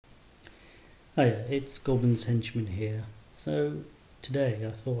Hiya, it's Goblin's Henchman here. So today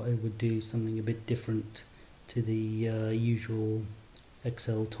I thought I would do something a bit different to the usual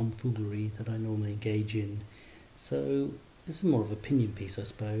Excel tomfoolery that I normally engage in. So this is more of an opinion piece, I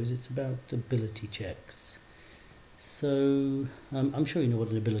suppose. It's about ability checks. So I'm sure you know what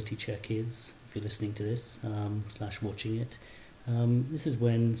an ability check is if you're listening to this / watching it. This is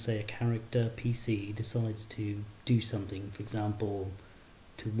when, say, a character PC decides to do something, for example,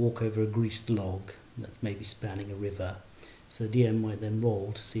 to walk over a greased log that's maybe spanning a river. So the DM might then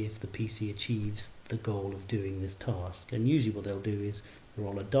roll to see if the PC achieves the goal of doing this task. And usually what they'll do is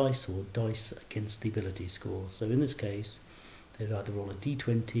roll a dice or dice against the ability score. So in this case, they'd either roll a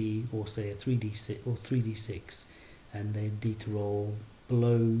d20 or say a 3d6 or 3d6, and they'd need to roll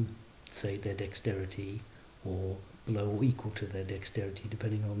below, say, their dexterity or below or equal to their dexterity,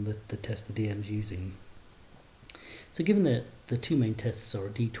 depending on the test the DM's using. So given that the two main tests are a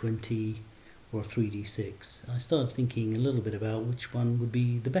d20 or a 3d6, I started thinking a little bit about which one would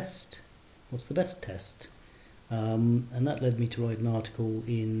be the best. What's the best test? And that led me to write an article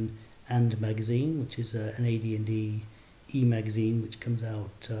in AD&D magazine, which is an AD&D e-magazine which comes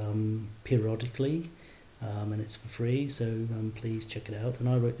out periodically, and it's for free, so please check it out. And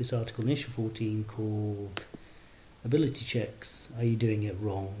I wrote this article in issue 14 called Ability Checks, Are You Doing It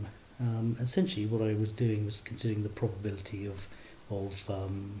Wrong? Essentially what I was doing was considering the probability of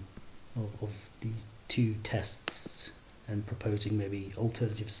these two tests and proposing maybe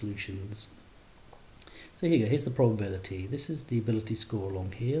alternative solutions. So here you go, here's the probability. This is the ability score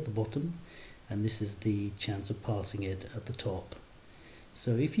along here at the bottom, and this is the chance of passing it at the top.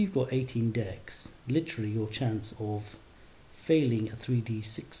 So if you've got 18 dex, literally your chance of failing a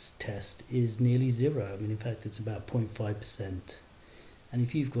 3d6 test is nearly zero. I mean, in fact, it's about 0.5%. And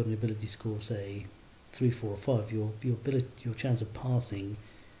if you've got an ability score, say 3, 4, or 5, your chance of passing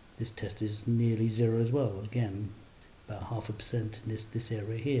this test is nearly zero as well. Again, about 0.5% in this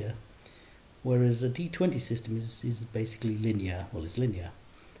area here. Whereas a d20 system is basically linear. Well, it's linear.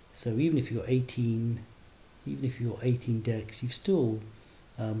 So even if you've got 18 dex, you've still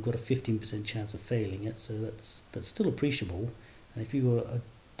got a 15% chance of failing it. So that's still appreciable. And if you've got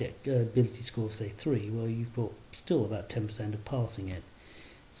a ability score of say 3, well, you've got still about 10% of passing it.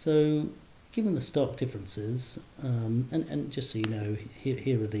 So given the stark differences, and just so you know,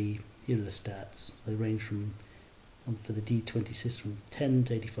 here are the stats. They range from, for the D20 system, 10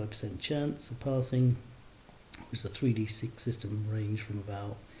 to 85% chance of passing, whereas the 3D6 system range from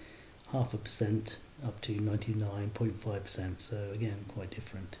about 0.5% up to 99.5%. So again, quite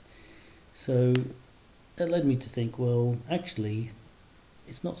different. So that led me to think, well, actually,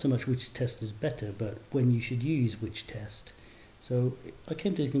 it's not so much which test is better, but when you should use which test. So I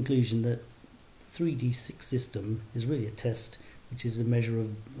came to the conclusion that the 3D6 system is really a test which is a measure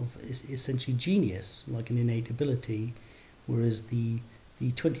of essentially genius, like an innate ability, whereas the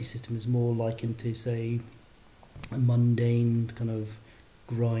 20 system is more likened to, say, a mundane kind of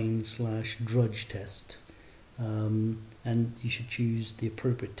grind / drudge test. And you should choose the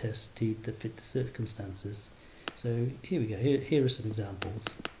appropriate test that fit the circumstances. So here we go, here are some examples.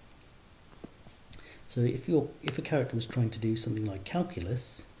 So if a character was trying to do something like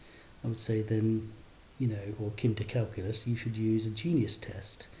calculus, I would say then, or akin to calculus, you should use a genius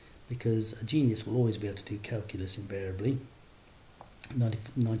test, because a genius will always be able to do calculus invariably,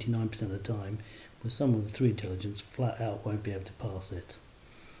 99% of the time, where someone with 3 intelligence flat out won't be able to pass it.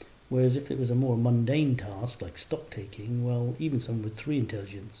 Whereas if it was a more mundane task like stock taking, well, even someone with 3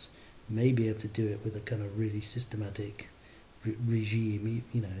 intelligence may be able to do it with a kind of really systematic regime.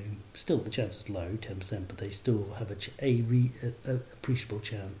 Still the chance is low, 10%, but they still have a appreciable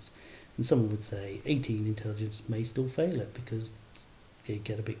chance. And someone would say 18 intelligence may still fail it because they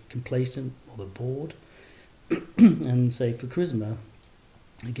get a bit complacent or they're bored. And say for charisma,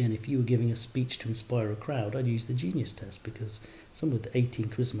 again, if you were giving a speech to inspire a crowd, I'd use the genius test, because someone with 18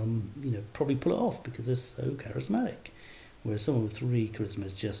 charisma, probably pull it off because they're so charismatic. Whereas someone with 3 charisma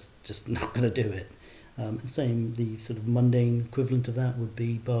is just not going to do it. And same, the sort of mundane equivalent of that would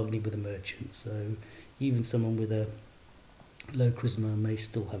be bargaining with a merchant. So even someone with a low charisma may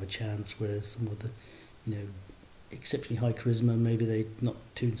still have a chance, whereas someone with exceptionally high charisma, maybe they're not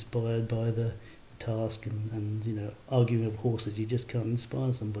too inspired by the task, and arguing of horses, you just can't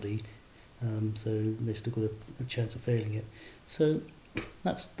inspire somebody, so they still got a chance of failing it. So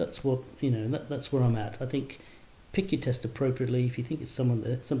that's what that's where I'm at. I think pick your test appropriately. If you think it's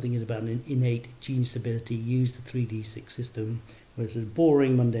something about an innate genius ability, use the 3D6 system. Whereas a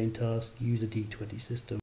boring mundane task, use a D20 system.